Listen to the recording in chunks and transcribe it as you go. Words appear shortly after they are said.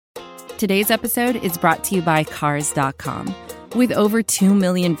Today's episode is brought to you by Cars.com. With over 2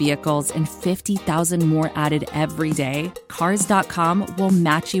 million vehicles and 50,000 more added every day, Cars.com will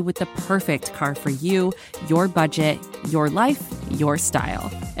match you with the perfect car for you, your budget, your life, your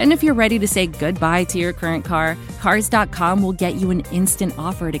style. And if you're ready to say goodbye to your current car, Cars.com will get you an instant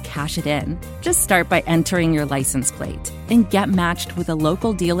offer to cash it in. Just start by entering your license plate and get matched with a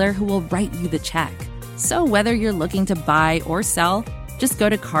local dealer who will write you the check. So whether you're looking to buy or sell, just go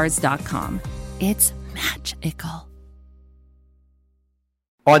to Cars.com. It's magical.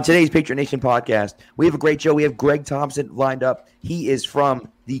 On today's Patriot Nation podcast, we have a great show. We have Greg Tompsett lined up. He is from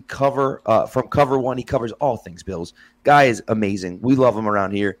Cover One. He covers all things Bills. Guy is amazing. We love him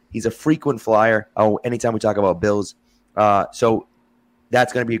around here. He's a frequent flyer. Anytime we talk about Bills, so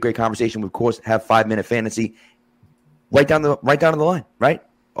that's going to be a great conversation. We of course have 5-minute fantasy right down the line. Right,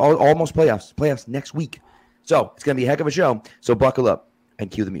 almost playoffs next week. So it's going to be a heck of a show. So buckle up and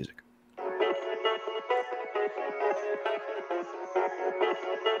cue the music.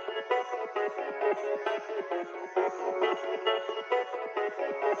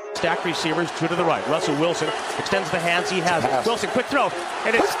 Stack receivers, two to the right. Russell Wilson extends the hands he has. Wilson, quick throw.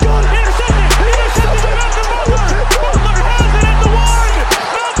 And it's intercepted! Malcolm Butler! Butler has it at the one!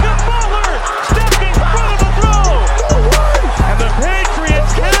 Malcolm Butler stepping in front of the throw! And the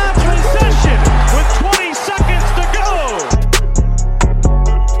Patriots have possession with 20 seconds to go!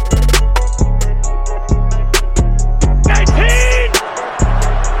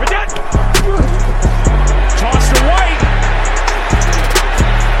 Toss to White.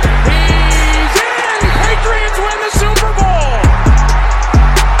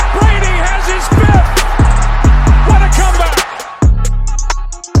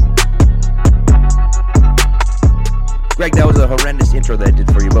 Greg, that was a horrendous intro that I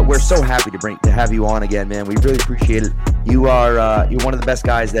did for you, but we're so happy to have you on again, man. We really appreciate it. You are you're one of the best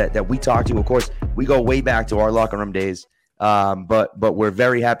guys that we talk to. Of course, we go way back to our locker room days, but we're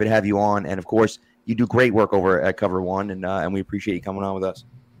very happy to have you on. And of course, you do great work over at Cover One, and we appreciate you coming on with us.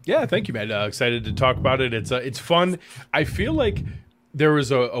 Yeah, thank you, man. Excited to talk about it. It's fun. I feel like there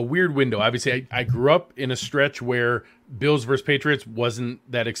was a weird window. Obviously, I grew up in a stretch where Bills versus Patriots wasn't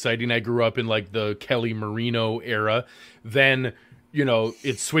that exciting. I grew up in like the Kelly Marino era. Then,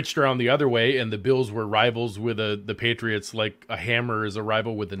 it switched around the other way, and the Bills were rivals with the Patriots like a hammer is a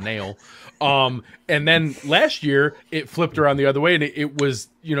rival with a nail. And then last year, it flipped around the other way, and it was,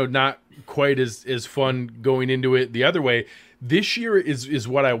 not quite as fun going into it the other way. This year is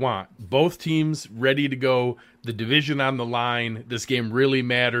what I want. Both teams ready to go. The division on the line. This game really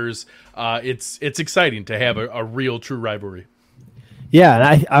matters. It's exciting to have a real, true rivalry.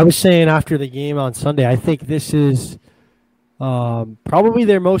 Yeah, and I was saying after the game on Sunday, I think this is probably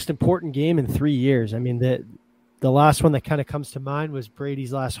their most important game in 3 years. I mean, the last one that kind of comes to mind was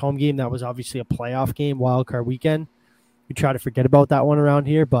Brady's last home game. That was obviously a playoff game, wild card weekend. We try to forget about that one around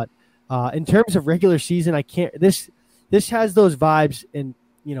here. But in terms of regular season, I can't. This has those vibes, and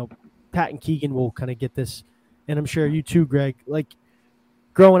Pat and Keegan will kind of get this, and I'm sure you too, Greg. Like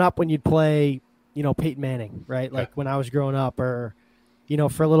growing up when you'd play, Peyton Manning, right? Like when I was growing up, or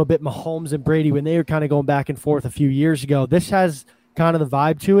for a little bit, Mahomes and Brady when they were kind of going back and forth a few years ago. This has kind of the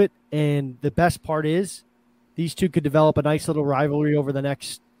vibe to it, and the best part is these two could develop a nice little rivalry over the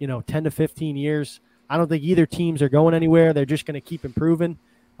next 10 to 15 years. I don't think either teams are going anywhere. They're just going to keep improving.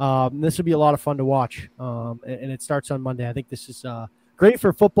 This will be a lot of fun to watch, and it starts on Monday. I think this is great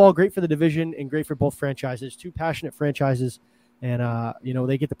for football, great for the division, and great for both franchises. Two passionate franchises, and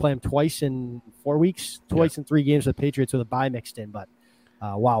they get to play them twice in 4 weeks, twice in 3 games with the Patriots with a bye mixed in. But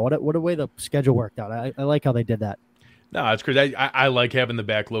wow, what a way the schedule worked out. I like how they did that. No, it's crazy. I like having the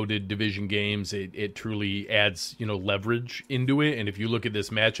backloaded division games. It truly adds, leverage into it. And if you look at this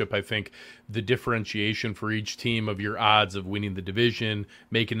matchup, I think the differentiation for each team of your odds of winning the division,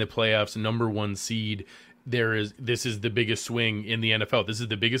 making the playoffs, number 1 seed, this is the biggest swing in the NFL. This is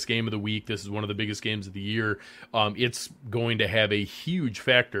the biggest game of the week. This is one of the biggest games of the year. It's going to have a huge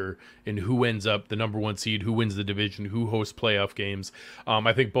factor in who ends up the number 1 seed, who wins the division, who hosts playoff games.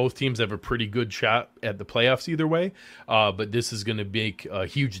 I think both teams have a pretty good shot at the playoffs either way, but this is going to make a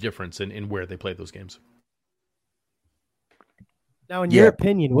huge difference in where they play those games. Now, in your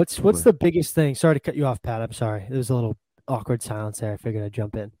opinion, what's the biggest thing? Sorry to cut you off, Pat. I'm sorry. There was a little awkward silence there. I figured I'd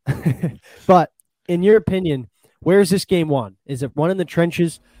jump in. But in your opinion, where is this game won? Is it won in the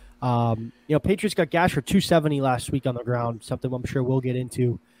trenches? Patriots got gashed for 270 last week on the ground, something I'm sure we'll get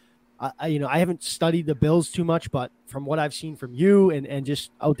into. I haven't studied the Bills too much, but from what I've seen from you and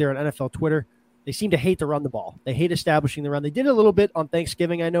just out there on NFL Twitter, they seem to hate to run the ball. They hate establishing the run. They did a little bit on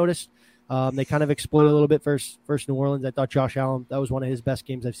Thanksgiving, I noticed, They kind of exploded a little bit versus New Orleans. I thought Josh Allen, that was one of his best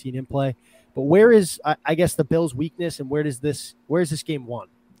games I've seen him play. But where is, I guess, the Bills' weakness, and where is this game won?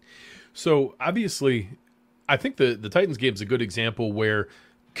 So obviously, I think the Titans game is a good example where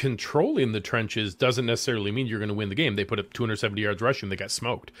controlling the trenches doesn't necessarily mean you're going to win the game. They put up 270 yards rushing. They got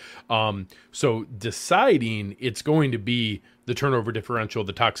smoked. So deciding it's going to be the turnover differential,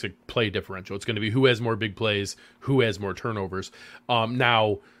 the toxic play differential. It's going to be who has more big plays, who has more turnovers.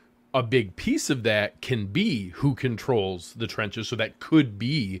 Now, a big piece of that can be who controls the trenches. So that could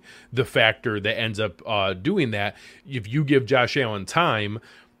be the factor that ends up doing that. If you give Josh Allen time,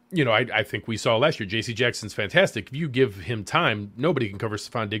 I think we saw last year, J.C. Jackson's fantastic. If you give him time, nobody can cover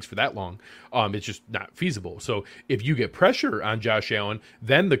Stephon Diggs for that long. It's just not feasible. So if you get pressure on Josh Allen,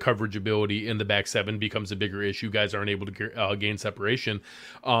 then the coverage ability in the back seven becomes a bigger issue. Guys aren't able to gain separation.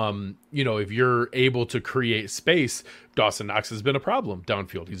 If you're able to create space, Dawson Knox has been a problem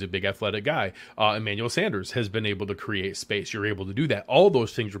downfield. He's a big athletic guy. Emmanuel Sanders has been able to create space. You're able to do that. All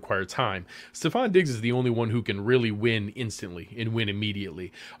those things require time. Stephon Diggs is the only one who can really win instantly and win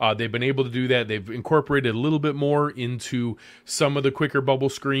immediately. They've been able to do that. They've incorporated a little bit more into some of the quicker bubble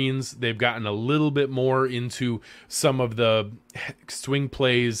screens. They've gotten a little bit more into some of the swing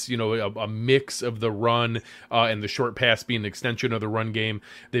plays, a mix of the run and the short pass being an extension of the run game.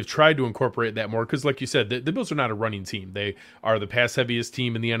 They've tried to incorporate that more because, like you said, the Bills are not a running team. They are the pass heaviest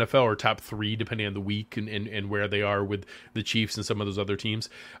team in the NFL, or top three, depending on the week and where they are with the Chiefs and some of those other teams.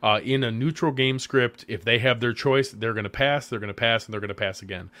 In a neutral game script, if they have their choice, they're going to pass, and they're going to pass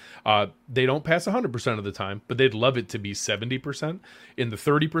again. They don't pass 100% of the time, but they'd love it to be 70%. In the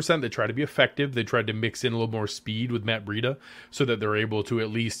 30%, they try to be effective. They tried to mix in a little more speed with Matt Breida so that they're able to at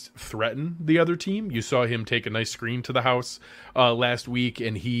least threaten the other team. You saw him take a nice screen to the house last week,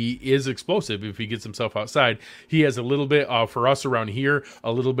 and he is explosive if he gets himself outside. He has a little bit, for us around here,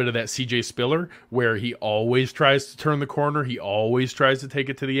 a little bit of that CJ Spiller, where he always tries to turn the corner. He always tries to take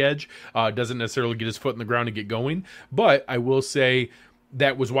it to the edge. Doesn't necessarily get his foot in the ground and get going. But I will say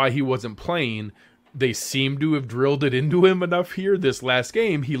that was why he wasn't playing. They seem to have drilled it into him enough here. This last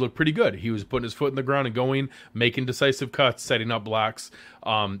game, he looked pretty good. He was putting his foot in the ground and going, making decisive cuts, setting up blocks.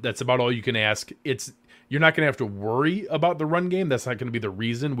 That's about all you can ask. You're not going to have to worry about the run game. That's not going to be the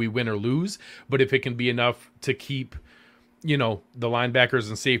reason we win or lose. But if it can be enough to keep, the linebackers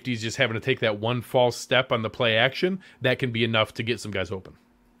and safeties just having to take that one false step on the play action, that can be enough to get some guys open.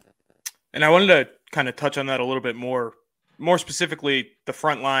 And I wanted to kind of touch on that a little bit more specifically the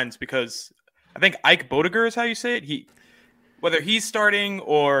front lines, because I think Ike Bodiger is how you say it. Whether he's starting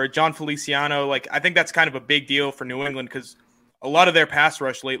or John Feliciano, I think that's kind of a big deal for New England because a lot of their pass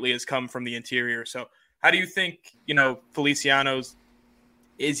rush lately has come from the interior. So how do you think, Feliciano's,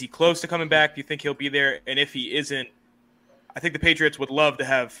 is he close to coming back? Do you think he'll be there? And if he isn't, I think the Patriots would love to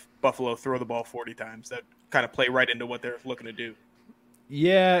have Buffalo throw the ball 40 times. That kind of play right into what they're looking to do.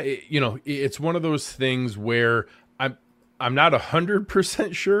 Yeah, it's one of those things where I'm not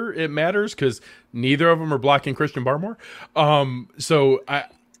 100% sure it matters because neither of them are blocking Christian Barmore.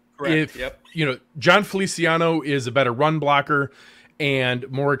 John Feliciano is a better run blocker and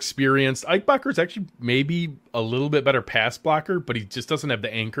more experienced. Ike Bodiger is actually maybe a little bit better pass blocker, but he just doesn't have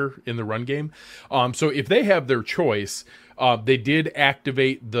the anchor in the run game. So if they have their choice, they did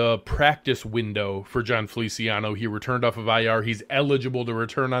activate the practice window for John Feliciano. He returned off of IR. He's eligible to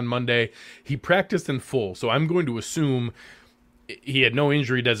return on Monday. He practiced in full, so I'm going to assume he had no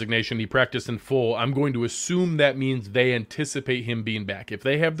injury designation. He practiced in full. I'm going to assume that means they anticipate him being back. If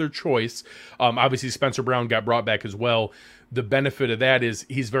they have their choice, obviously Spencer Brown got brought back as well. The benefit of that is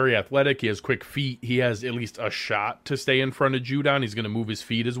he's very athletic. He has quick feet. He has at least a shot to stay in front of Judon. He's going to move his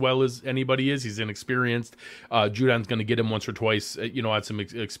feet as well as anybody is. He's inexperienced. Judon's going to get him once or twice, at some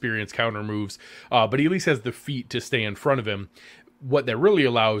experienced counter moves. But he at least has the feet to stay in front of him. What that really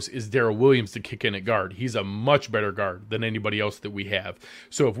allows is Darrell Williams to kick in at guard. He's a much better guard than anybody else that we have.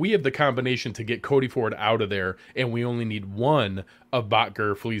 So if we have the combination to get Cody Ford out of there and we only need one of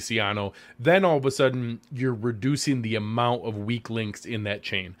Bodiger, Feliciano, then all of a sudden you're reducing the amount of weak links in that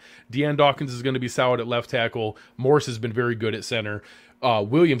chain. Deion Dawkins is going to be solid at left tackle. Morris has been very good at center.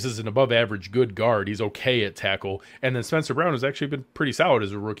 Williams is an above average good guard. He's okay at tackle. And then Spencer Brown has actually been pretty solid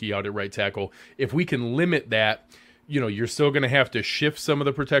as a rookie out at right tackle. If we can limit that, you're still going to have to shift some of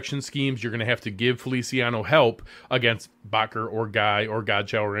the protection schemes. You're going to have to give Feliciano help against Bodiger or Guy or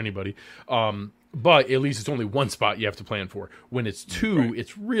Godchow or anybody. But at least it's only one spot you have to plan for. When it's two,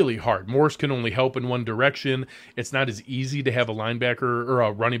 It's really hard. Morris can only help in one direction. It's not as easy to have a linebacker or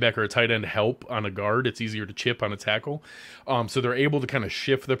a running back or a tight end help on a guard. It's easier to chip on a tackle. So they're able to kind of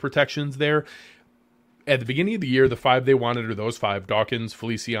shift the protections there. at the beginning of the year, the 5 they wanted are those 5: Dawkins,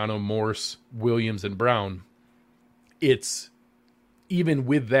 Feliciano, Morse, Williams, and Brown. It's even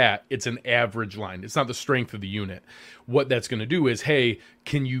with that, it's an average line. It's not the strength of the unit. What that's going to do is, hey,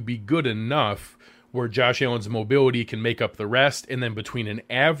 can you be good enough where Josh Allen's mobility can make up the rest? And then between an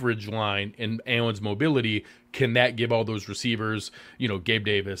average line and Allen's mobility, can that give all those receivers, Gabe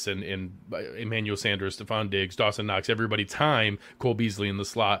Davis and Emmanuel Sanders, Stephon Diggs, Dawson Knox, everybody time, Cole Beasley in the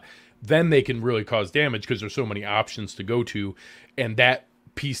slot? Then they can really cause damage because there's so many options to go to. And that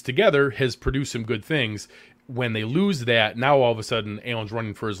piece together has produced some good things. When they lose that, now all of a sudden Allen's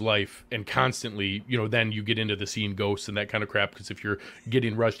running for his life and constantly, then you get into the seeing ghosts and that kind of crap, because if you're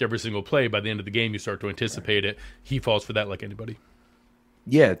getting rushed every single play, by the end of the game you start to anticipate it. He falls for that like anybody.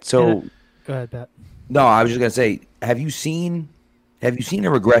 Yeah, so go ahead, Pat. No, I was just gonna say, have you seen a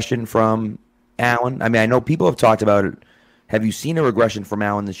regression from Allen? I mean, I know people have talked about it. Have you seen a regression from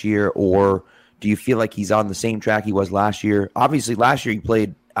Allen this year, or do you feel like he's on the same track he was last year? Obviously, last year he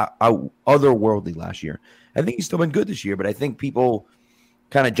played otherworldly last year. I think he's still been good this year, but I think people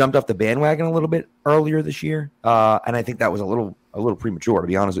kind of jumped off the bandwagon a little bit earlier this year, and I think that was a little premature, to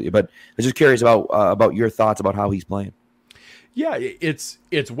be honest with you. But I was just curious about your thoughts about how he's playing. Yeah, it's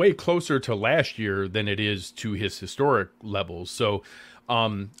way closer to last year than it is to his historic levels. So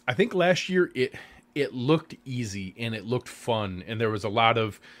I think last year it looked easy and it looked fun, and there was a lot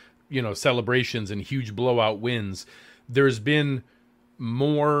of celebrations and huge blowout wins. There's been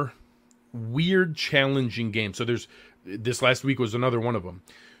more weird, challenging games. So this last week was another one of them.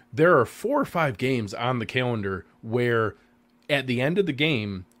 There are 4 or 5 games on the calendar where at the end of the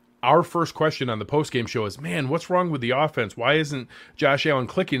game, our first question on the post-game show is, man, what's wrong with the offense? Why isn't Josh Allen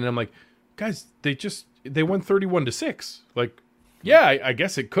clicking? And I'm like, guys, they won 31-6. Like, yeah, I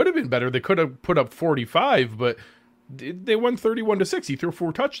guess it could have been better. They could have put up 45, but they won 31-6. He threw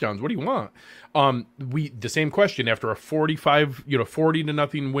 4 touchdowns. What do you want? The same question after a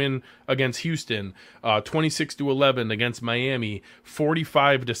 40-0 win against Houston, 26-11 against Miami,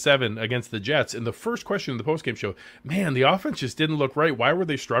 45-7 against the Jets. And the first question in the postgame show, man, the offense just didn't look right. Why were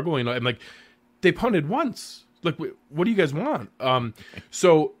they struggling? I'm like, they punted once. Like, what do you guys want?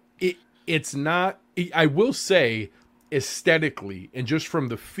 So it's not. I will say, aesthetically and just from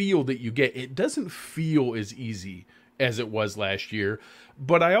the feel that you get, it doesn't feel as easy as it was last year.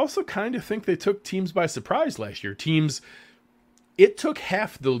 But I also kind of think they took teams by surprise last year. It took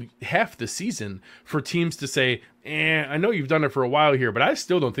half the season for teams to say, I know you've done it for a while here, but I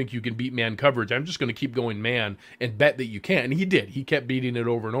still don't think you can beat man coverage. I'm just going to keep going man and bet that you can. And he did. He kept beating it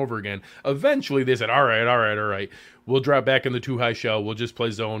over and over again. Eventually they said, all right. We'll drop back in the 2-high shell. We'll just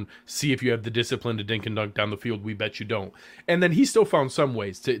play zone. See if you have the discipline to dink and dunk down the field. We bet you don't. And then he still found some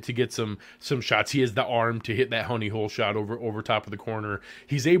ways to get some shots. He has the arm to hit that honey hole shot over top of the corner.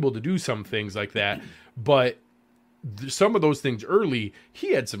 He's able to do some things like that. But some of those things early,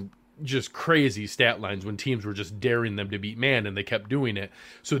 he had some just crazy stat lines when teams were just daring them to beat man, and they kept doing it.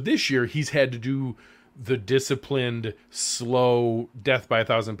 So this year he's had to do the disciplined, slow, death by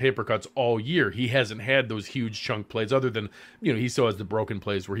 1,000 paper cuts all year. He hasn't had those huge chunk plays other than, he still has the broken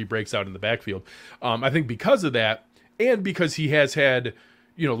plays where he breaks out in the backfield. I think because of that, and because he has had,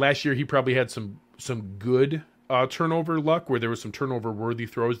 last year he probably had some good turnover luck where there was some turnover-worthy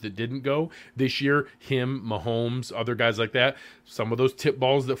throws that didn't go. This year, him, Mahomes, other guys like that, some of those tip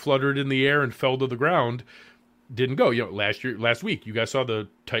balls that fluttered in the air and fell to the ground didn't go. Last week, you guys saw the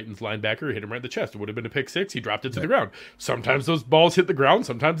Titans linebacker hit him right in the chest. It would have been a pick 6. He dropped it to the ground. Sometimes those balls hit the ground.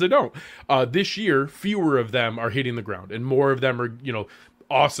 Sometimes they don't. This year, fewer of them are hitting the ground, and more of them are,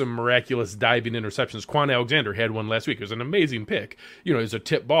 awesome, miraculous diving interceptions. Quan Alexander had one last week. It was an amazing pick. It was a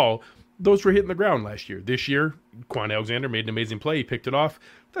tip ball. Those were hitting the ground last year. This year, Quan Alexander made an amazing play. He picked it off.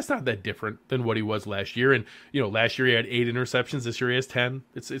 That's not that different than what he was last year. And, last year he had 8 interceptions. This year he has 10.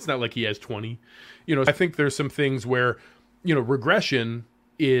 It's not like he has 20. I think there's some things where, regression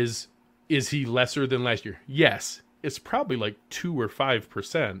is he lesser than last year? Yes. It's probably like 2 or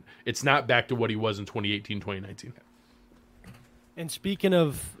 5%. It's not back to what he was in 2018, 2019. And speaking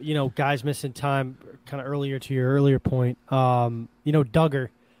of, guys missing time, kind of earlier to your earlier point, Duggar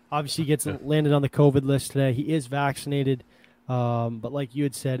obviously gets landed on the COVID list today. He is vaccinated. But like you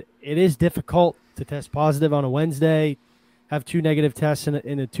had said, it is difficult to test positive on a Wednesday, have 2 negative tests in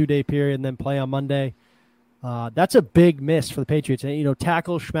a 2-day period, and then play on Monday. That's a big miss for the Patriots. And,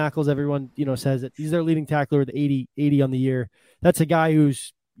 tackles, schmackles, everyone, says that he's their leading tackler with 80 on the year. That's a guy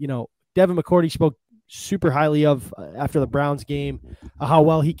who's, Devin McCourty spoke super highly of after the Browns game, how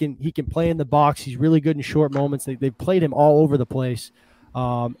well he can play in the box. He's really good in short moments. They've played him all over the place.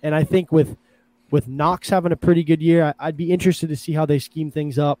 And I think with Knox having a pretty good year, I'd be interested to see how they scheme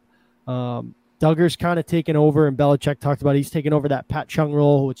things up. Duggar's kind of taken over, and Belichick talked about he's taken over that Pat Chung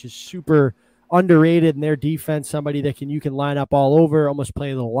role, which is super underrated in their defense. Somebody that you can line up all over, almost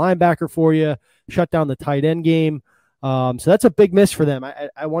play a little linebacker for you, shut down the tight end game. So that's a big miss for them.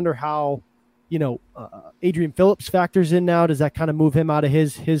 I wonder how, Adrian Phillips factors in now. Does that kind of move him out of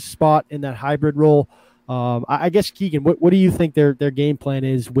his spot in that hybrid role? I guess, Keegan, what do you think their game plan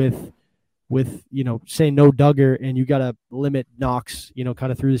is with say no Duggar, and you got to limit Knox,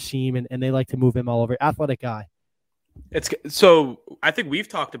 kind of through the seam, and they like to move him all over. Athletic guy. So I think we've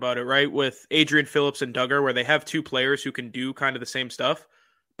talked about it, right, with Adrian Phillips and Duggar, where they have two players who can do kind of the same stuff.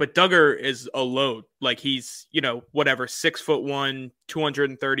 But Duggar is a load. Like, he's, 6'1",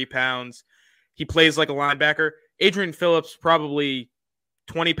 230 pounds. He plays like a linebacker. Adrian Phillips probably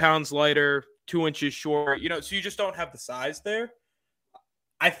 20 pounds lighter, 2 inches short. So you just don't have the size there.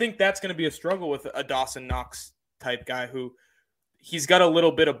 I think that's going to be a struggle with a Dawson Knox type guy who he's got a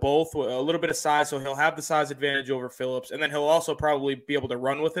little bit of both, a little bit of size, so he'll have the size advantage over Phillips, and then he'll also probably be able to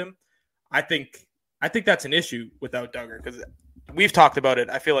run with him. I think that's an issue without Duggar, because we've talked about it,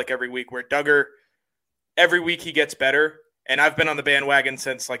 I feel like, every week, where Duggar, every week he gets better, and I've been on the bandwagon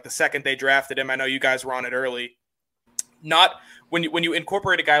since like the second they drafted him. I know you guys were on it early. Not when you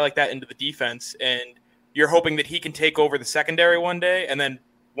incorporate a guy like that into the defense and you're hoping that he can take over the secondary one day and then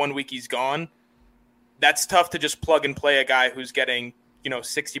 1 week he's gone. That's tough to just plug and play a guy who's getting,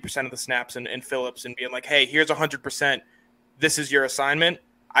 60% of the snaps in Phillips and being like, hey, here's 100%. This is your assignment.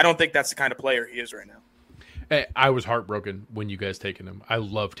 I don't think that's the kind of player he is right now. I was heartbroken when you guys taken him. I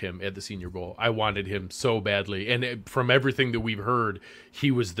loved him at the Senior Bowl. I wanted him so badly. And from everything that we've heard, he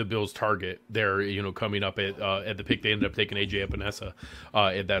was the Bills' target there, coming up at the pick. They ended up taking A.J. Epinesa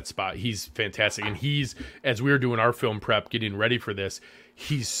at that spot. He's fantastic. And he's, as we were doing our film prep, getting ready for this,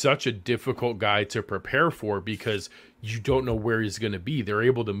 he's such a difficult guy to prepare for because you don't know where he's going to be. They're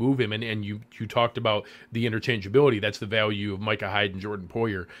able to move him, and you talked about the interchangeability. That's the value of Micah Hyde and Jordan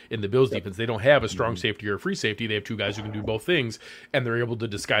Poyer in the Bills defense. They don't have a strong safety or a free safety. They have two guys who can do both things, and they're able to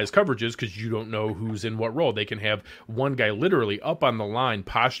disguise coverages because you don't know who's in what role. They can have one guy literally up on the line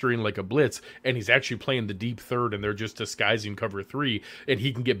posturing like a blitz, and he's actually playing the deep third, and they're just disguising cover three, and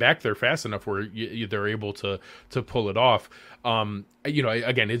he can get back there fast enough where they're able to pull it off.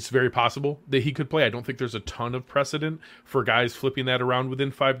 Again, it's very possible that he could play. I don't think there's a ton of precedent for guys flipping that around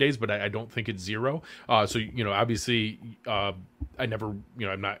within 5 days, but I don't think it's zero. Obviously, I'm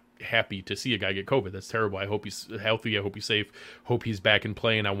not happy to see a guy get COVID. That's terrible. I hope he's healthy. I hope he's safe. Hope he's back and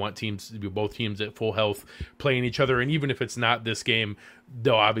playing. I want both teams at full health playing each other. And even if it's not this game,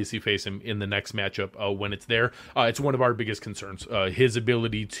 they'll obviously face him in the next matchup when it's there. It's one of our biggest concerns. His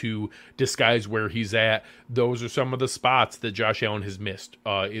ability to disguise where he's at. Those are some of the spots that Josh Allen has missed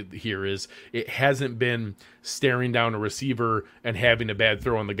it hasn't been staring down a receiver and having a bad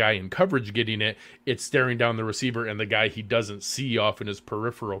throw on the guy in coverage getting it. It's staring down the receiver and the guy he doesn't see off in his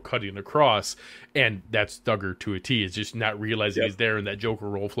peripheral cutting across. And that's Duggar to a T. It's just not realizing he's there in that Joker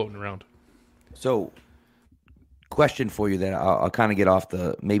role floating around. So, question for you that I'll kind of get off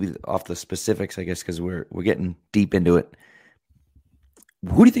the specifics, I guess, because we're getting deep into it.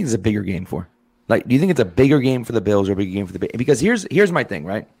 Who do you think is a bigger game for? Like, do you think it's a bigger game for the Bills or a bigger game for the Bills? Because here's my thing,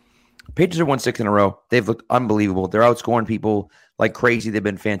 right? Patriots have won 6 in a row. They've looked unbelievable. They're outscoring people like crazy. They've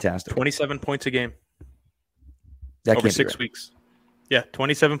been fantastic. 27 points a game. That over 6 weeks. Yeah,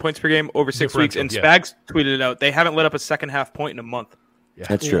 27 points per game over 6 weeks. And Spags tweeted it out. They haven't let up a second half point in a month. Yeah,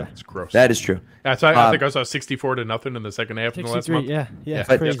 that's true. It's gross. That is true. I think I saw 64-0 in the second half in the last month. Yeah.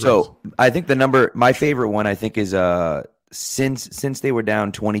 But, so I think the number, my favorite one, I think is since they were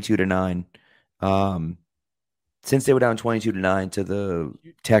down 22-9, since they were down 22-9 to the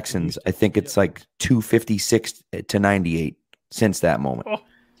Texans, I think it's like 256-98 since that moment,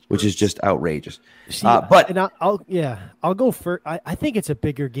 which is just outrageous. I'll go first. I think it's a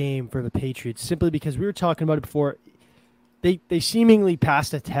bigger game for the Patriots simply because we were talking about it before. They seemingly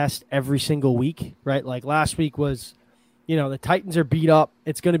passed a test every single week, right? Like last week was, the Titans are beat up.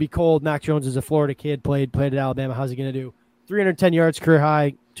 It's going to be cold. Mac Jones is a Florida kid, played at Alabama. How's he going to do? 310 yards, career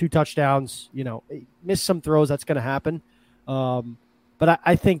high, 2 touchdowns. Missed some throws. That's going to happen. But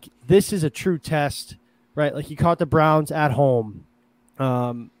I think this is a true test, right? Like you caught the Browns at home.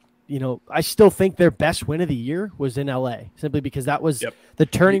 I still think their best win of the year was in LA, simply because that was the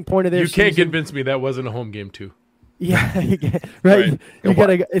turning point of their season. You can't convince me that wasn't a home game too. Yeah, right. You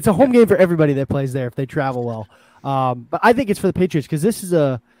gotta. It's a home game for everybody that plays there if they travel well. But I think it's for the Patriots because this is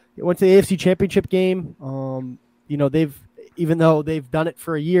went to the AFC Championship game. Even though they've done it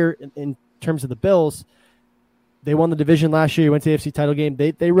for a year in terms of the Bills, they won the division last year. Went to the AFC title game.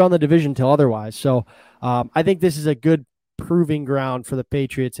 They run the division till otherwise. So I think this is a good proving ground for the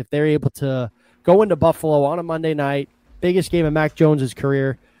Patriots if they're able to go into Buffalo on a Monday night, biggest game of Mac Jones's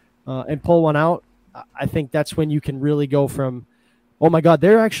career, and pull one out, I think that's when you can really go from, oh my God,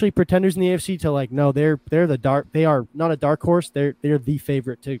 they're actually pretenders in the AFC to like, no, they are not a dark horse. They're the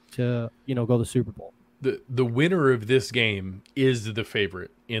favorite to go to the Super Bowl. The winner of this game is the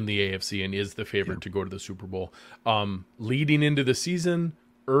favorite in the AFC and is the favorite to go to the Super Bowl. Leading into the season,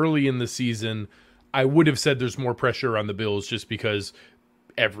 early in the season, I would have said there's more pressure on the Bills just because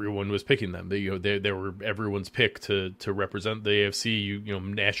everyone was picking them. They were everyone's pick to represent the AFC.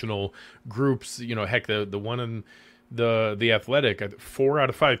 National groups. Heck, the one in the Athletic, 4 out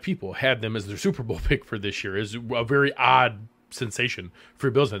of 5 people had them as their Super Bowl pick for this year. Is a very odd sensation for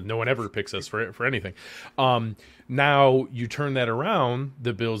Bills. No one ever picks us for anything. Now you turn that around.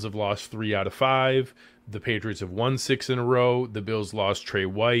 The Bills have lost 3 out of 5. The Patriots have won 6 in a row. The Bills lost Trey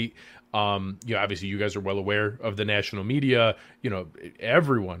White. Obviously you guys are well aware of the national media.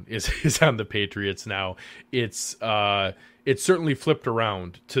 Everyone is on the Patriots now. It's certainly flipped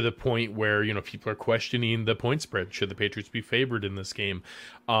around to the point where, people are questioning the point spread. Should the Patriots be favored in this game?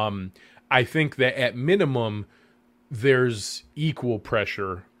 I think that at minimum, there's equal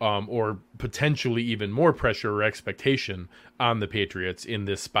pressure, or potentially even more pressure or expectation on the Patriots in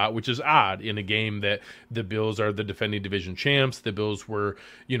this spot, which is odd in a game that the Bills are the defending division champs. The Bills were,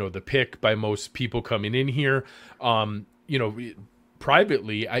 the pick by most people coming in here.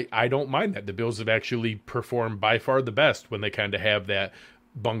 Privately, I don't mind that. The Bills have actually performed by far the best when they kind of have that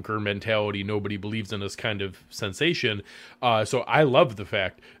bunker mentality, nobody believes in us kind of sensation. So I love the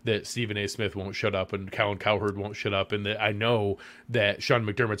fact that Stephen A. Smith won't shut up and Colin Cowherd won't shut up, and that I know that Sean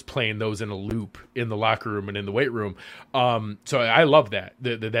McDermott's playing those in a loop in the locker room and in the weight room. So I love that.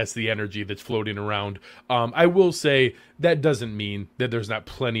 That's the energy that's floating around. I will say that doesn't mean that there's not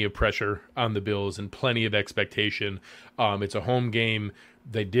plenty of pressure on the Bills and plenty of expectation. It's a home game.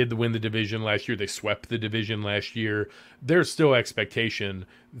 They did win the division last year. They swept the division last year. There's still expectation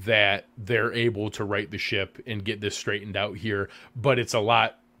that they're able to right the ship and get this straightened out here, but it's a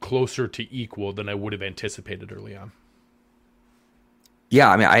lot closer to equal than I would have anticipated early on.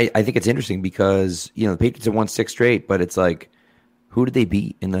 Yeah, I mean, I think it's interesting because, the Patriots have won 6 straight, but it's like, who did they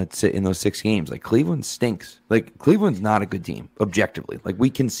beat in those 6 games? Like, Cleveland stinks. Like, Cleveland's not a good team, objectively. Like,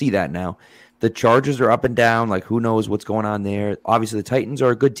 we can see that now. The Chargers are up and down. Like, who knows what's going on there? Obviously, the Titans are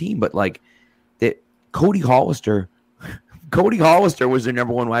a good team, but like, Cody Hollister was their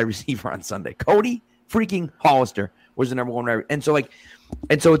number 1 wide receiver on Sunday. Cody freaking Hollister was the number 1 wide, and so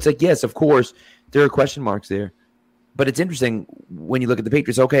it's like, yes, of course, there are question marks there, but it's interesting when you look at the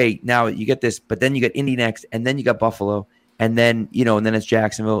Patriots. Okay, now you get this, but then you get Indy next, and then you got Buffalo, and then and then it's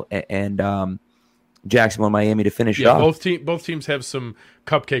Jacksonville and Jacksonville and Miami to finish it off. Both teams have some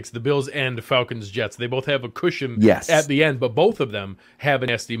cupcakes, the Bills and Falcons Jets. They both have a cushion at the end, but both of them have a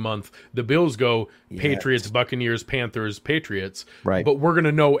nasty month. The Bills go Patriots, Buccaneers, Panthers, Patriots. Right. But we're going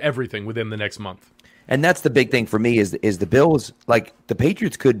to know everything within the next month. And that's the big thing for me is the Bills, like the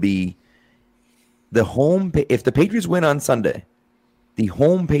Patriots could be the home. If the Patriots win on Sunday, the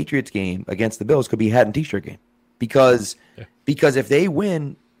home Patriots game against the Bills could be a hat and t-shirt game because if they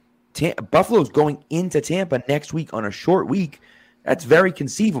win, Buffalo's going into Tampa next week on a short week. That's very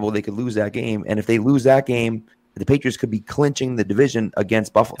conceivable they could lose that game. And if they lose that game, the Patriots could be clinching the division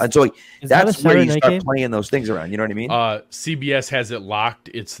against Buffalo. And so that's where you start playing those things around. You know what I mean? CBS has it locked.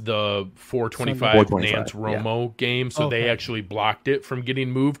 It's the 425 Nance Romo game. So they actually blocked it from getting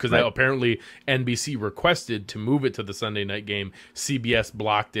moved because apparently NBC requested to move it to the Sunday night game. CBS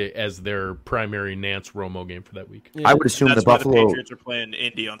blocked it as their primary Nance Romo game for that week. Yeah. I would assume that's the Buffalo the Patriots are playing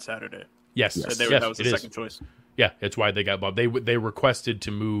Indy on Saturday. Yes. So that was the second choice. Yeah, it's why they got bumped. They requested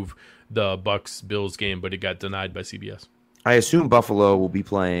to move the Bucks-Bills game, but it got denied by CBS. I assume Buffalo will be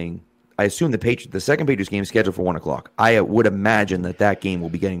playing. I assume the second Patriots game is scheduled for 1:00. I would imagine that game will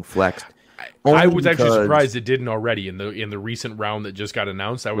be getting flexed. I was actually surprised it didn't already in the recent round that just got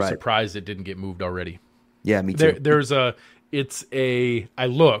announced. I was surprised it didn't get moved already. Yeah, me too. It's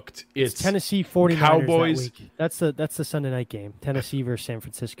Tennessee 49ers Cowboys. that week. That's the Sunday night game. Tennessee versus San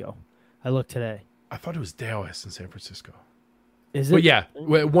Francisco. I looked today. I thought it was Dallas and San Francisco. Is it? But yeah,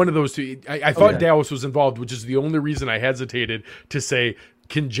 one of those two. I thought Dallas was involved, which is the only reason I hesitated to say,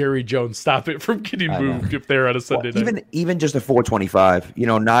 can Jerry Jones stop it from getting moved if they're on a Sunday night? Even just a 425,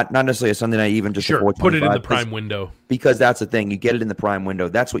 not necessarily a Sunday night, even just a 425. Put it in the prime window. Because that's the thing. You get it in the prime window.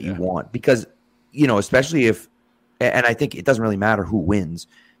 That's what you want. Because, especially if, and I think it doesn't really matter who wins,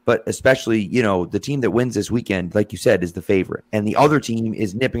 but especially, the team that wins this weekend, like you said, is the favorite. And the other team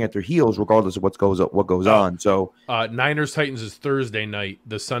is nipping at their heels regardless of what goes on. So Niners-Titans is Thursday night.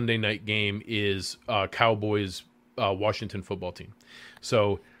 The Sunday night game is Cowboys Washington football team.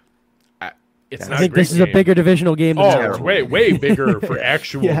 So It's I not think a great this is a game. bigger divisional game than that. It's way bigger for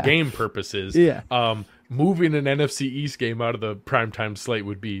actual Yeah. game purposes. Yeah. Moving an NFC East game out of the primetime slate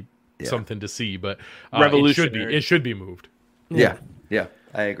would be something to see, but Revolutionary. it should be moved. Yeah,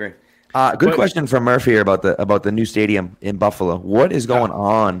 I agree. Good question from Murphy here about the new stadium in Buffalo. What is going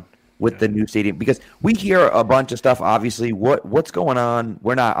on with the new stadium? Because we hear a bunch of stuff. Obviously, what's going on?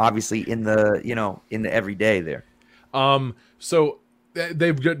 We're not obviously in the everyday there. So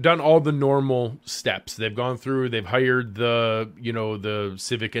they've done all the normal steps. They've gone through. They've hired the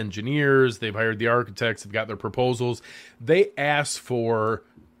civic engineers. They've hired the architects. They've got their proposals. They asked for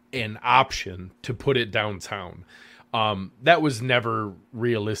an option to put it downtown. That was never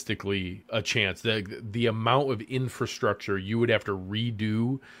realistically a chance. The amount of infrastructure you would have to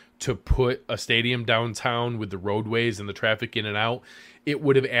redo to put a stadium downtown with the roadways and the traffic in and out, it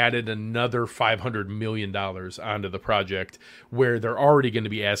would have added another $500 million onto the project, where they're already going to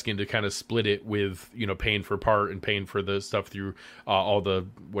be asking to kind of split it with, paying for part and paying for the stuff through all the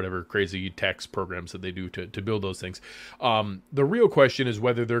whatever crazy tax programs that they do to build those things. The real question is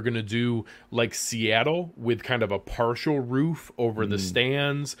whether they're going to do like Seattle with kind of a partial roof over the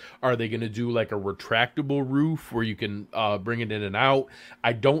stands. Are they going to do like a retractable roof where you can bring it in and out?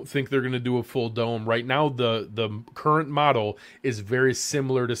 I don't think they're going to do a full dome. Right now, the current model is very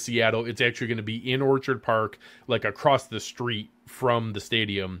similar to Seattle. It's actually going to be in Orchard Park, like across the street from the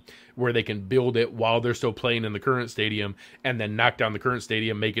stadium, where they can build it while they're still playing in the current stadium, and then knock down the current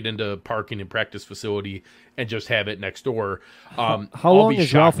stadium, make it into parking and practice facility, and just have it next door. How long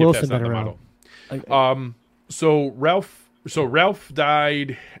has Ralph Wilson been around? So Ralph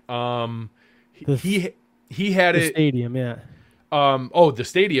died. He had the it. Stadium, yeah. The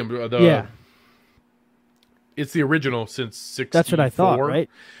stadium. It's the original since 64. That's what I thought, right?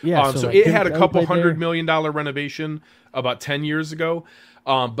 Yeah. So it had a couple $100 million renovation about 10 years ago,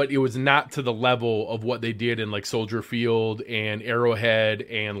 but it was not to the level of what they did in like Soldier Field and Arrowhead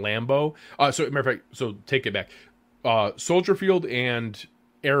and Lambeau. So matter of fact, so take it back. Soldier Field and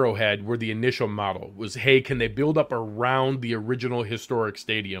Arrowhead were the initial model. Was, hey, can they build up around the original historic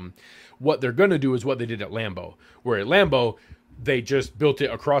stadium? What they're going to do is what they did at Lambeau, where at Lambeau they just built it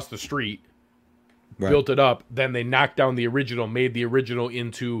across the street. Right. Built it up, then they knocked down the original, made the original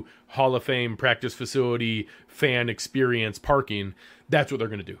into Hall of Fame, practice facility, fan experience, parking. That's what they're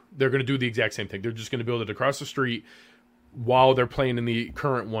going to do. They're going to do the exact same thing. They're just going to build it across the street while they're playing in the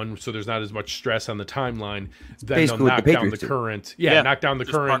current one, so there's not as much stress on the timeline. Then basically they'll knock down the current. Knock down the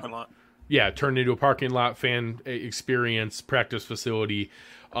current. Parking lot. Yeah, turn it into a parking lot, fan experience, practice facility.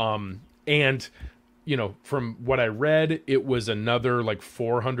 And from what I read, it was another like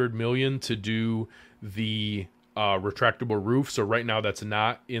 $400 million to do the retractable roof. So right now that's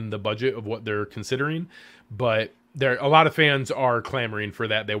not in the budget of what they're considering, but a lot of fans are clamoring for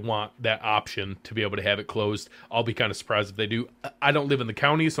that. They want that option to be able to have it closed. I'll be kind of surprised if they do. I don't live in the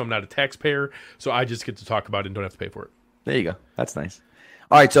county, so I'm not a taxpayer, so I just get to talk about it and don't have to pay for it. There you go. That's nice.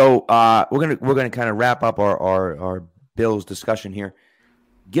 All right, so we're gonna kind of wrap up our Bills discussion here.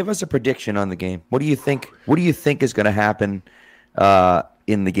 Give us a prediction on the game. What do you think? What do you think is going to happen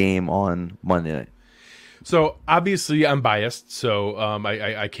in the game on Monday night? So obviously, I'm biased. So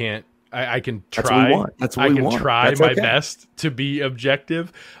I can't. I can try. That's what we want. That's what we want. Try That's my okay. best to be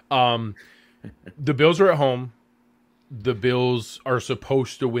objective. The Bills are at home. The Bills are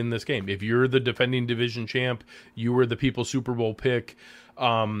supposed to win this game. If you're the defending division champ, you were the People's Super Bowl pick.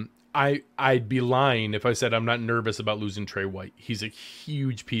 I'd be lying if I said I'm not nervous about losing Trey White. He's a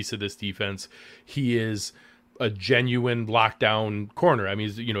huge piece of this defense. He is a genuine lockdown corner. I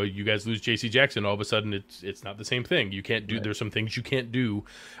mean, you guys lose J.C. Jackson, all of a sudden it's not the same thing. You can't do. Right. There's some things you can't do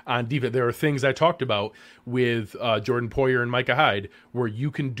on defense. There are things I talked about with Jordan Poyer and Micah Hyde where you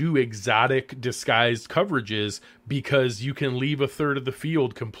can do exotic disguised coverages because you can leave a third of the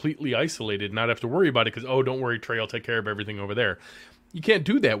field completely isolated, not have to worry about it because, don't worry, Trey, I'll take care of everything over there. You can't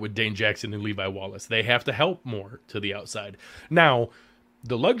do that with Dane Jackson and Levi Wallace. They have to help more to the outside. Now,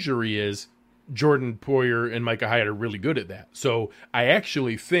 the luxury is Jordan Poyer and Micah Hyde are really good at that. So I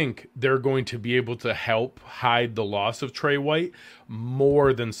actually think they're going to be able to help hide the loss of Trey White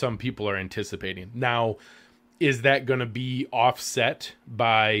more than some people are anticipating. Now, is that going to be offset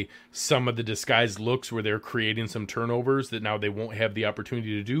by some of the disguised looks where they're creating some turnovers that now they won't have the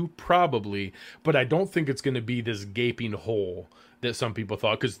opportunity to do? Probably. But I don't think it's going to be this gaping hole that some people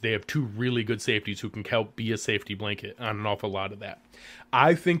thought, because they have two really good safeties who can help be a safety blanket on an awful lot of that.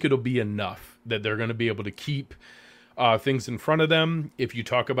 I think it'll be enough that they're going to be able to keep things in front of them. If you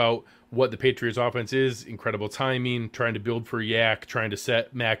talk about what the Patriots offense is, incredible timing, trying to build for Yak, trying to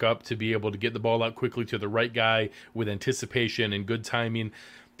set Mac up to be able to get the ball out quickly to the right guy with anticipation and good timing.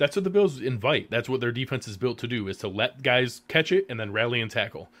 That's what the Bills invite. That's what their defense is built to do, is to let guys catch it and then rally and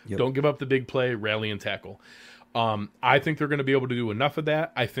tackle. Yep. Don't give up the big play, rally and tackle. I think they're going to be able to do enough of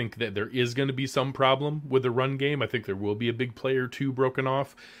that. I think that there is going to be some problem with the run game. I think there will be a big play or two broken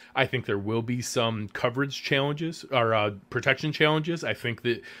off. I think there will be some coverage challenges or protection challenges. I think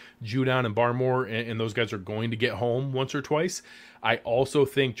that Judon and Barmore and those guys are going to get home once or twice. I also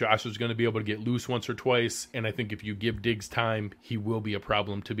think Josh is going to be able to get loose once or twice, and I think if you give Diggs time, he will be a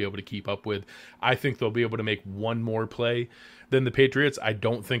problem to be able to keep up with. I think they'll be able to make one more play than the Patriots. I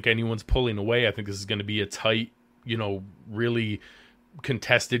don't think anyone's pulling away. I think this is going to be a tight, really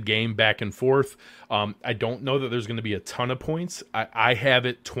contested game back and forth. I don't know that there's going to be a ton of points. I have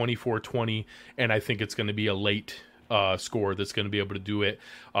it 24-20, and I think it's going to be a late score that's going to be able to do it.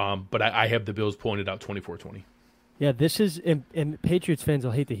 But I have the Bills pulling it out 24-20. Yeah, this is, and Patriots fans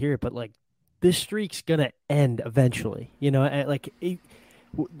will hate to hear it, but this streak's going to end eventually. I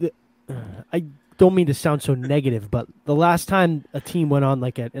don't mean to sound so negative, but the last time a team went on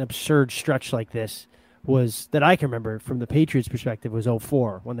an absurd stretch like this was, that I can remember from the Patriots perspective, was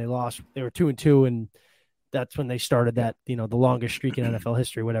 2004 when they lost. They were 2-2, and that's when they started that, the longest streak in NFL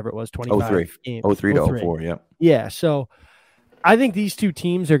history, whatever it was, 25 games. 03 to 04, yeah. Yeah, so I think these two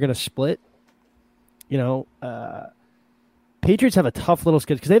teams are going to split. Patriots have a tough little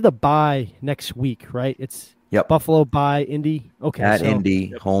schedule because they have the bye next week, right? It's Buffalo, bye, Indy. Okay, at Indy,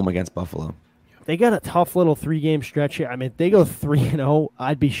 home against Buffalo. They got a tough little 3-game stretch here. I mean, if they go 3-0,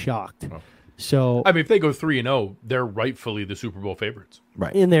 I'd be shocked. Oh. So, if they go 3-0, they're rightfully the Super Bowl favorites,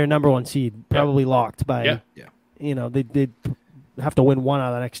 right? In their number one seed, probably locked by. They have to win one out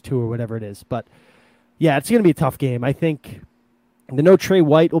of the next two or whatever it is. But yeah, it's going to be a tough game. I think the no Trey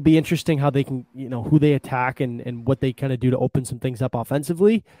White will be interesting. How they can, who they attack and what they kind of do to open some things up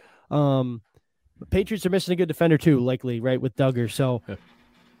offensively. The Patriots are missing a good defender too, likely, right, with Duggar. So. Yeah.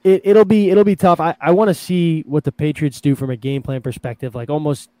 It'll be tough. I want to see what the Patriots do from a game plan perspective,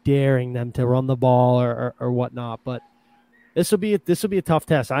 almost daring them to run the ball or whatnot. But this will be a tough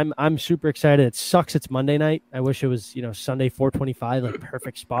test. I'm super excited. It sucks it's Monday night. I wish it was Sunday 4:25,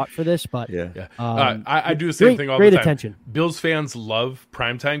 perfect spot for this. But I do the same thing all the time. Great attention. Bills fans love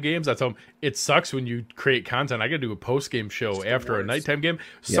primetime games. I tell them it sucks when you create content. I got to do a post game show after a nighttime game.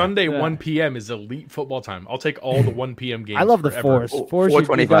 Yeah. Sunday 1 p.m. is elite football time. I'll take all the 1 p.m. games. I love the forever.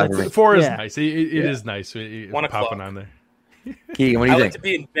 4s. 4 is nice. It is nice. 1 o'clock popping on there. Keegan, what do you think? I like to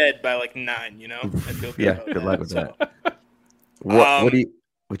be in bed by 9. I feel good good luck with that.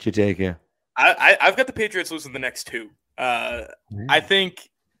 What's your take here? I've got the Patriots losing the next two. I think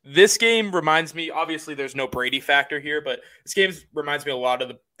this game reminds me, obviously there's no Brady factor here, but this game reminds me a lot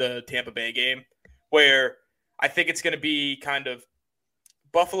of the Tampa Bay game, where I think it's going to be kind of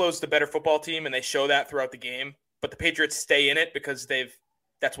Buffalo's the better football team, and they show that throughout the game, but the Patriots stay in it because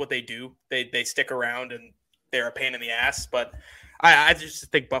that's what they do. They stick around, and they're a pain in the ass, but I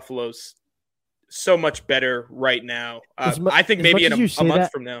just think Buffalo's so much better right now. I think maybe in a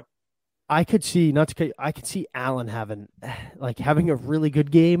month from now. I could see Allen having a really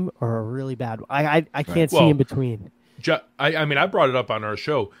good game or a really bad one. I can't see in between. I brought it up on our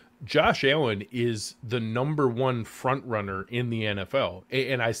show. Josh Allen is the number one front runner in the NFL.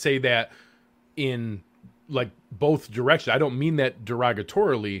 And I say that in both directions. I don't mean that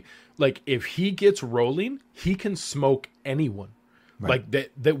derogatorily. If he gets rolling, he can smoke anyone. Right.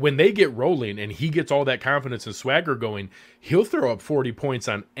 That when they get rolling and he gets all that confidence and swagger going, he'll throw up 40 points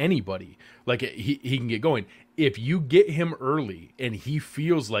on anybody. He can get going. If you get him early and he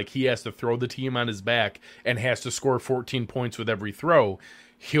feels like he has to throw the team on his back and has to score 14 points with every throw,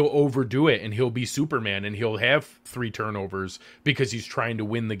 he'll overdo it and he'll be Superman and he'll have 3 turnovers because he's trying to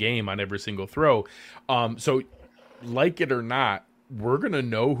win the game on every single throw. So like it or not, we're going to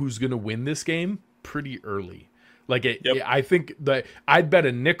know who's going to win this game pretty early. I think that I'd bet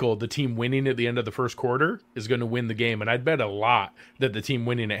a nickel the team winning at the end of the first quarter is going to win the game, and I'd bet a lot that the team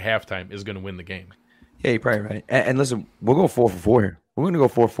winning at halftime is going to win the game. Yeah, you're probably right. And listen, we'll go 4 for 4 here. We're going to go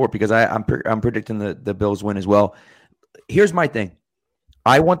 4 for 4 because I'm predicting the Bills win as well. Here's my thing.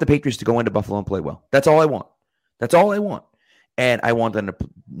 I want the Patriots to go into Buffalo and play well. That's all I want. And I want them to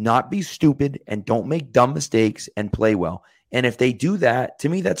not be stupid and don't make dumb mistakes and play well. And if they do that, to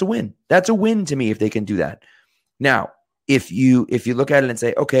me, that's a win. That's a win to me if they can do that. Now, if you look at it and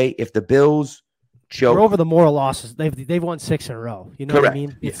say, okay, if the Bills choke, they're over the moral losses. They've won 6 in a row. You know correct. What I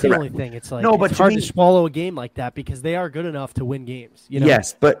mean? It's the only thing. It's no, but it's hard to swallow a game like that because they are good enough to win games.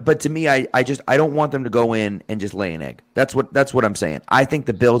 Yes, but to me, I don't want them to go in and just lay an egg. That's what I'm saying. I think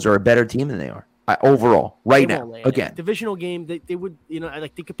the Bills are a better team than they are. overall right now. Laying Again, divisional game, they would,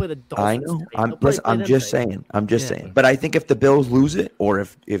 like they could play the Dolphins. I know. I'm just saying. But I think if the Bills lose it, or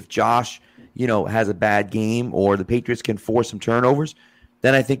if Josh, has a bad game, or the Patriots can force some turnovers,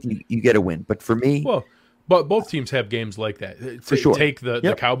 then I think you get a win. But for me, but both teams have games like that. For sure. Take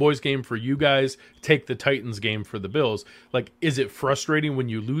the Cowboys game for you guys. Take the Titans game for the Bills. Like, is it frustrating when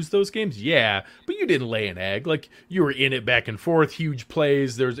you lose those games? Yeah, but you didn't lay an egg. Like, you were in it back and forth, huge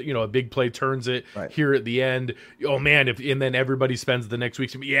plays. There's, a big play turns it here at the end. Oh, man, and then everybody spends the next week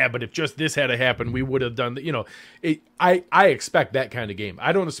saying, yeah, but if just this had to happen, we would have done that. I expect that kind of game.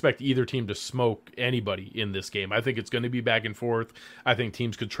 I don't expect either team to smoke anybody in this game. I think it's going to be back and forth. I think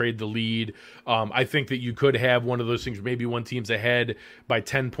teams could trade the lead. I think that you could have one of those things, maybe one team's ahead by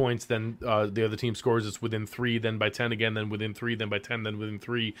 10 points, then the other team scores, it's within 3, then by 10 again, then within 3, then by 10, then within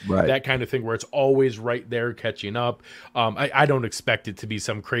 3. That kind of thing where it's always right there catching up. I don't expect it to be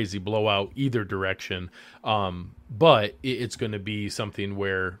some crazy blowout either direction, but it's going to be something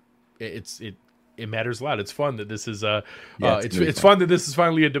where it matters a lot. It's fun that this is it's fun that this is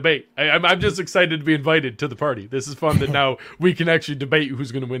finally a debate. I'm just excited to be invited to the party. This is fun that now we can actually debate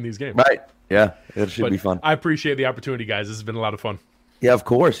who's going to win these games. Right. Yeah, it should be fun. I appreciate the opportunity, guys. This has been a lot of fun. Yeah, of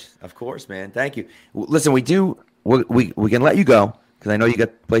course, man. Thank you. Listen, we can let you go because I know you got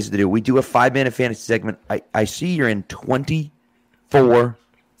places to do. We do a 5-minute fantasy segment. I see you're in 24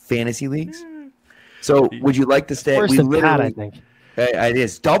 fantasy leagues. So would you like to stay? Worse than Pat, I think. It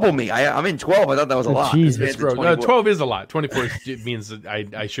is double me. I'm in 12. I thought that was a lot. Jesus, 12 is a lot. 24 means that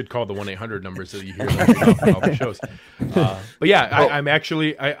I should call the 1-800 numbers so that you hear on all the shows. But yeah, I'm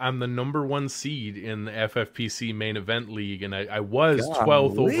actually I'm the number 1 seed in the FFPC main event league, and I was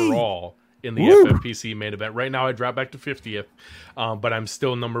 12th overall in the FFPC main event. Right now, I dropped back to 50th, but I'm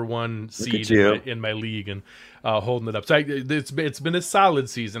still number 1 seed in my league and holding it up. So it's been a solid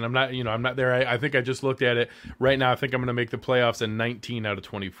season. I'm not there. I think I just looked at it right now. I think I'm going to make the playoffs in 19 out of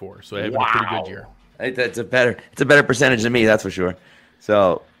 24. So I have a pretty good year. It's a better percentage than me, that's for sure.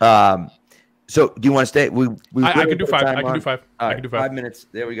 So so do you want to stay? I can do 5. I can do 5. All right, I can do 5. 5 minutes.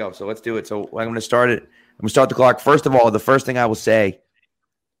 There we go. So let's do it. So I'm going to start it. I'm going to start the clock. First of all, the first thing I will say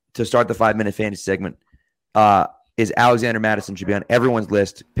to start the 5-minute fantasy segment is Alexander Madison should be on everyone's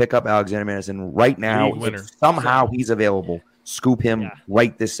list. Pick up Alexander Madison right now. If somehow he's available, scoop him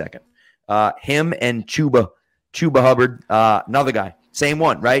right this second. Him and Chuba Hubbard, another guy. Same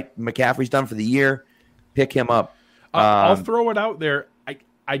one, right? McCaffrey's done for the year. Pick him up. I'll throw it out there.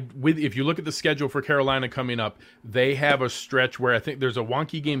 If you look at the schedule for Carolina coming up, they have a stretch where I think there's a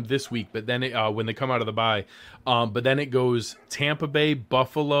wonky game this week, but then when they come out of the bye, but then it goes Tampa Bay,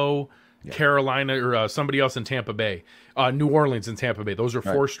 Buffalo, Carolina, or somebody else in Tampa Bay, New Orleans and Tampa Bay. Those are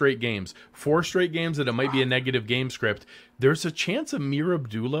 4 straight games. 4 straight games that it might be a negative game script. There's a chance Amir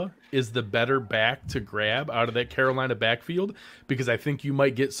Abdullah is the better back to grab out of that Carolina backfield because I think you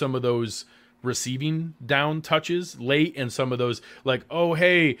might get some of those receiving down touches late and some of those like, oh,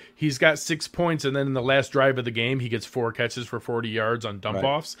 hey, he's got 6 points and then in the last drive of the game he gets 4 catches for 40 yards on dump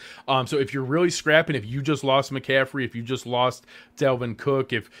offs. So if you're really scrapping, if you just lost McCaffrey, if you just lost Dalvin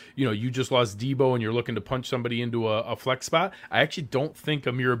Cook, if you just lost Debo and you're looking to punch somebody into a flex spot, I actually don't think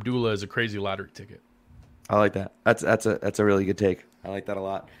Amir Abdullah is a crazy lottery ticket. I like that. That's a really good take. I like that a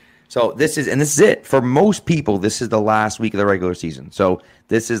lot. So this is it. For most people, this is the last week of the regular season. So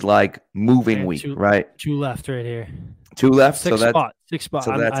this is like moving week, right? 2 left right here. 2 left. 6 spots.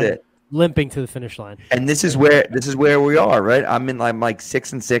 So that's it. Limping to the finish line. And this is where we are, right? I'm like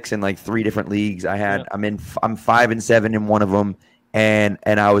 6-6 in like 3 different leagues. I'm 5-7 in one of them, and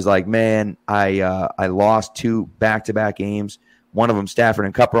I was like, man, I lost 2 back-to-back games. One of them Stafford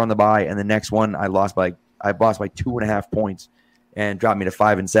and Kupp on the bye, and the next one I lost by 2.5 points. And dropped me to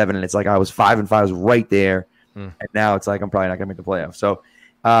 5-7, and it's like I was 5-5, I was right there, and now it's like I'm probably not gonna make the playoffs. So,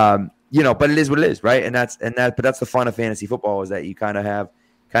 but it is what it is, right? But that's the fun of fantasy football is that you kind of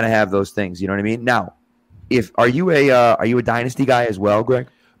have those things. You know what I mean? Now, are you a dynasty guy as well, Greg?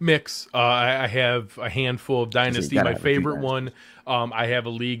 Mix. I have a handful of dynasty. My favorite one. I have a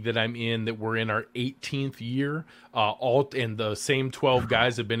league that I'm in that we're in our 18th year. And the same 12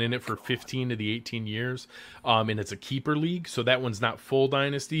 guys have been in it for 15 of the 18 years. And it's a keeper league, so that one's not full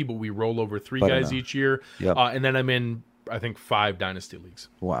dynasty, but we roll over 3 guys each year. Yep. And then I'm in, I think, 5 dynasty leagues.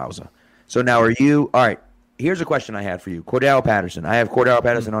 Wowza. So now are you all right? Here's a question I had for you, Cordell Patterson. I have Cordell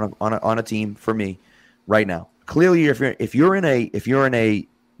Patterson on a team for me right now. Clearly, if you're in a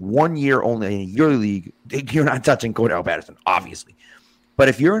 1 year only in a yearly league, you're not touching Cordell Patterson, obviously. But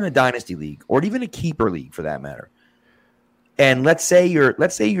if you're in a dynasty league or even a keeper league for that matter, and let's say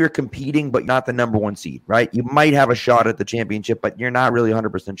you're competing but not the number 1 seed, right? You might have a shot at the championship, but you're not really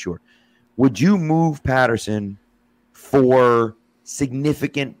 100% sure. would you move Patterson for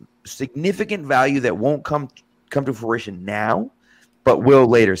significant value that won't come to fruition now, but will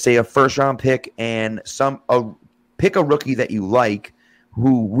later? Say a first-round pick and pick a rookie that you like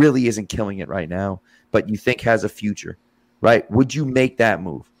who really isn't killing it right now, but you think has a future, right? Would you make that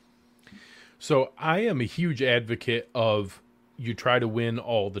move? So I am a huge advocate of you try to win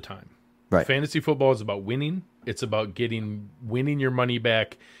all the time. Right. Fantasy football is about winning. It's about winning your money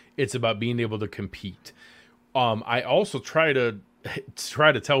back. It's about being able to compete. I also try to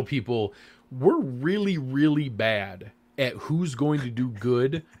tell people we're really, really bad at who's going to do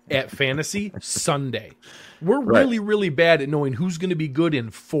good at fantasy Sunday. We're really, really bad at knowing who's going to be good in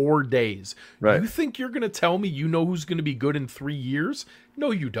 4 days. Right. You think you're going to tell me you know who's going to be good in 3 years?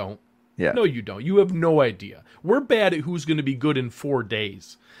 No, you don't. Yeah. No, you don't. You have no idea. We're bad at who's going to be good in 4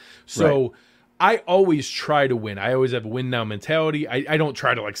 days. So I always try to win. I always have a win now mentality. I don't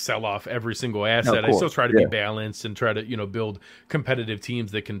try to sell off every single asset. I still try to be balanced and try to, build competitive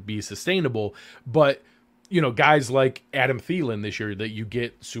teams that can be sustainable. But, guys like Adam Thielen this year that you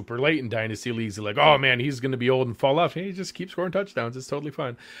get super late in dynasty leagues are like, oh man, he's going to be old and fall off. Hey, just keep scoring touchdowns. It's totally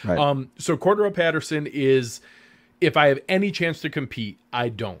fine. Right. So Cordero Patterson is, if I have any chance to compete, I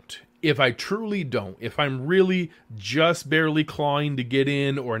don't. If I truly don't, if I'm really just barely clawing to get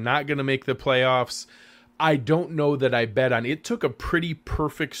in or not going to make the playoffs, I don't know that I bet on it. It took a pretty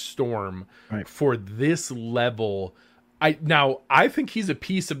perfect storm for this level. I think he's a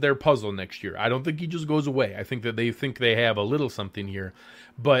piece of their puzzle next year. I don't think he just goes away. I think that they think they have a little something here.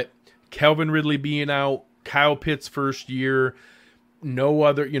 But Calvin Ridley being out, Kyle Pitts' first year, no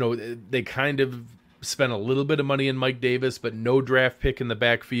other, they kind of spent a little bit of money in Mike Davis, but no draft pick in the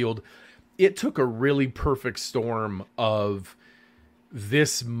backfield. It took a really perfect storm of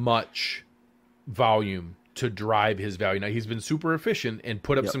this much volume to drive his value. Now, he's been super efficient and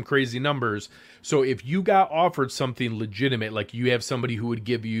put up some crazy numbers. So if you got offered something legitimate, like you have somebody who would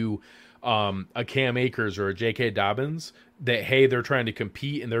give you a Cam Akers or a J.K. Dobbins, that, hey, they're trying to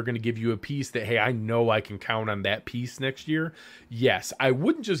compete and they're going to give you a piece that, hey, I know I can count on that piece next year. Yes, I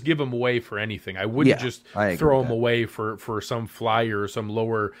wouldn't just give them away for anything. I wouldn't just throw them away for some flyer or some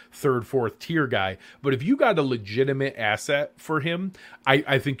lower third, fourth tier guy. But if you got a legitimate asset for him,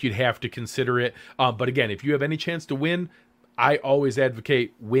 I think you'd have to consider it. But again, if you have any chance to win, I always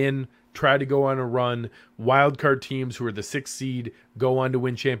advocate win. Try to go on a run. Wildcard teams who are the 6th seed go on to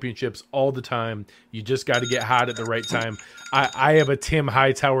win championships all the time. You just got to get hot at the right time. I have a Tim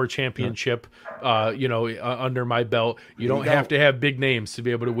Hightower championship, under my belt. You don't have to have big names to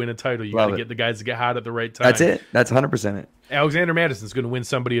be able to win a title. You got to get the guys to get hot at the right time. That's it. That's 100% it. Alexander Madison's going to win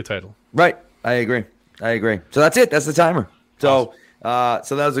somebody a title. Right. I agree. So that's it. That's the timer. So,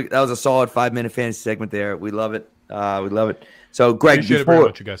 so that was a solid 5-minute fantasy segment there. We love it. We love it. So, Greg,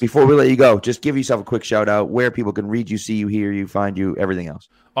 before we let you go, just give yourself a quick shout out where people can read you, see you, hear you, find you, everything else.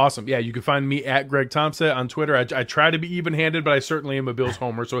 Awesome. Yeah, you can find me at Greg Tompsett on Twitter. I try to be even-handed, but I certainly am a Bills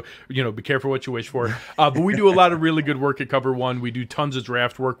homer, so be careful what you wish for. But we do a lot of really good work at Cover One. We do tons of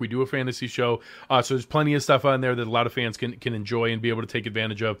draft work. We do a fantasy show, so there's plenty of stuff on there that a lot of fans can enjoy and be able to take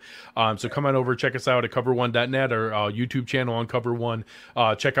advantage of. So come on over, check us out at cover1.net, our YouTube channel on Cover One.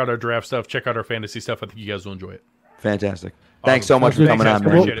 Check out our draft stuff. Check out our fantasy stuff. I think you guys will enjoy it. Fantastic. Thanks so much for coming on,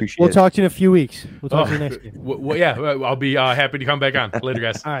 man. We'll talk to you in a few weeks. We'll talk to you next week. Well, I'll be happy to come back on. Later,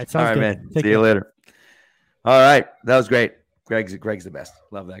 guys. All right, sounds good. Man. See you later. All right, that was great. Greg's the best.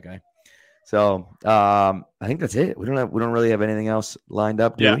 Love that guy. So I think that's it. We don't really have anything else lined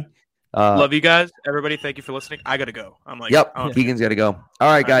up, do we? Love you guys, everybody. Thank you for listening. I gotta go. Keegan's gotta go.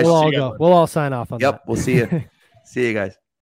 All right, guys. We'll all go. We'll all sign off on that. We'll see you. See you guys.